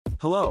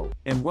Hello,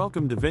 and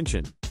welcome to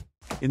Vinchin.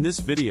 In this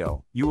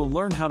video, you will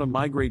learn how to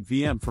migrate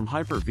VM from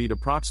Hyper-V to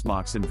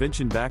Proxmox in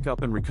Vinchin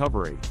Backup and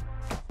Recovery.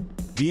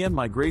 VM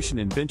migration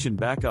in Vinchin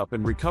Backup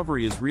and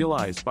Recovery is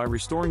realized by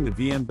restoring the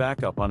VM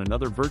backup on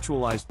another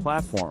virtualized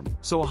platform,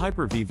 so a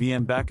Hyper-V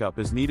VM backup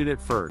is needed at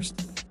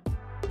first.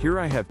 Here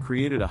I have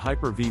created a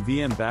Hyper-V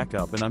VM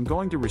backup and I'm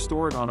going to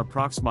restore it on a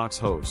Proxmox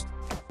host.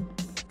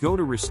 Go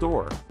to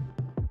Restore.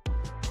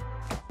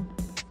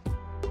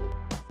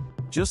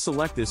 Just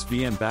select this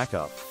VM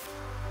backup.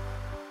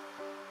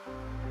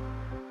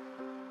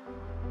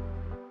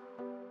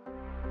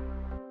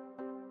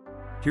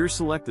 Here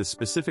select the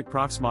specific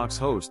Proxmox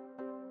host.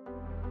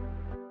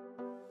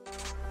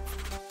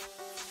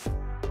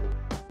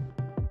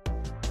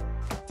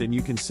 Then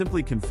you can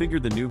simply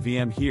configure the new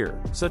VM here,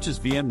 such as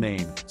VM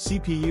name,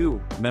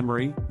 CPU,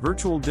 memory,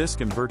 virtual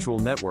disk and virtual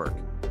network.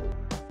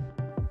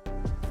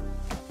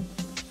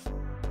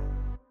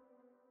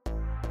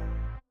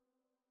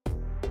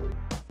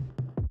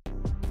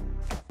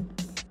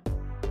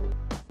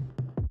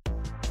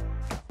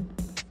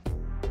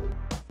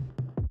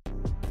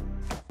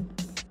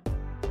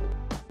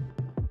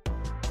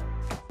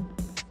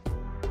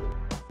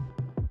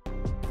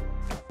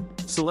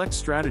 Select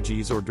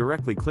Strategies or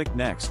directly click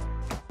Next.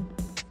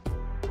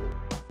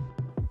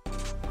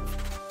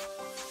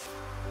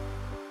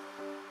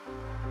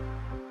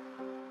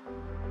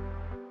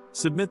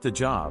 Submit the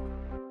job.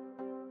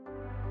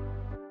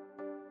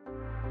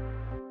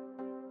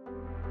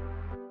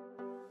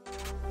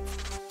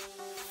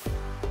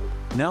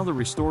 Now the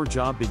restore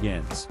job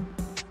begins.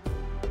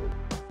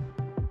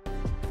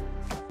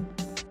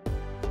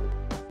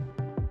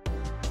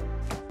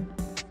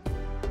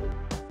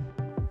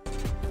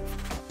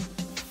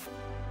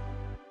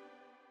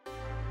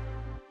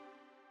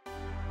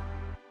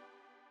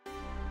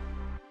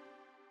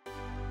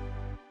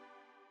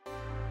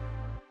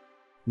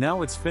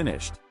 Now it's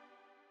finished.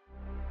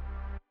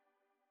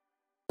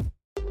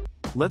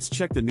 Let's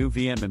check the new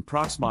VM in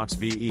Proxmox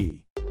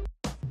VE.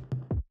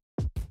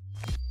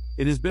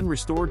 It has been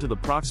restored to the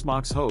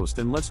Proxmox host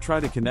and let's try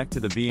to connect to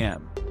the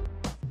VM.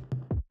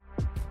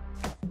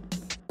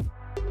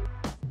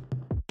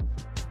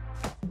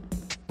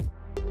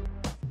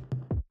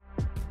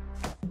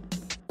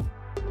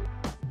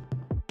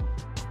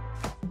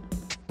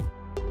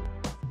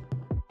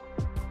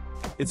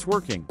 It's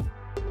working.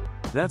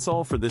 That's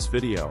all for this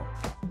video.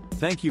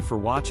 Thank you for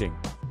watching.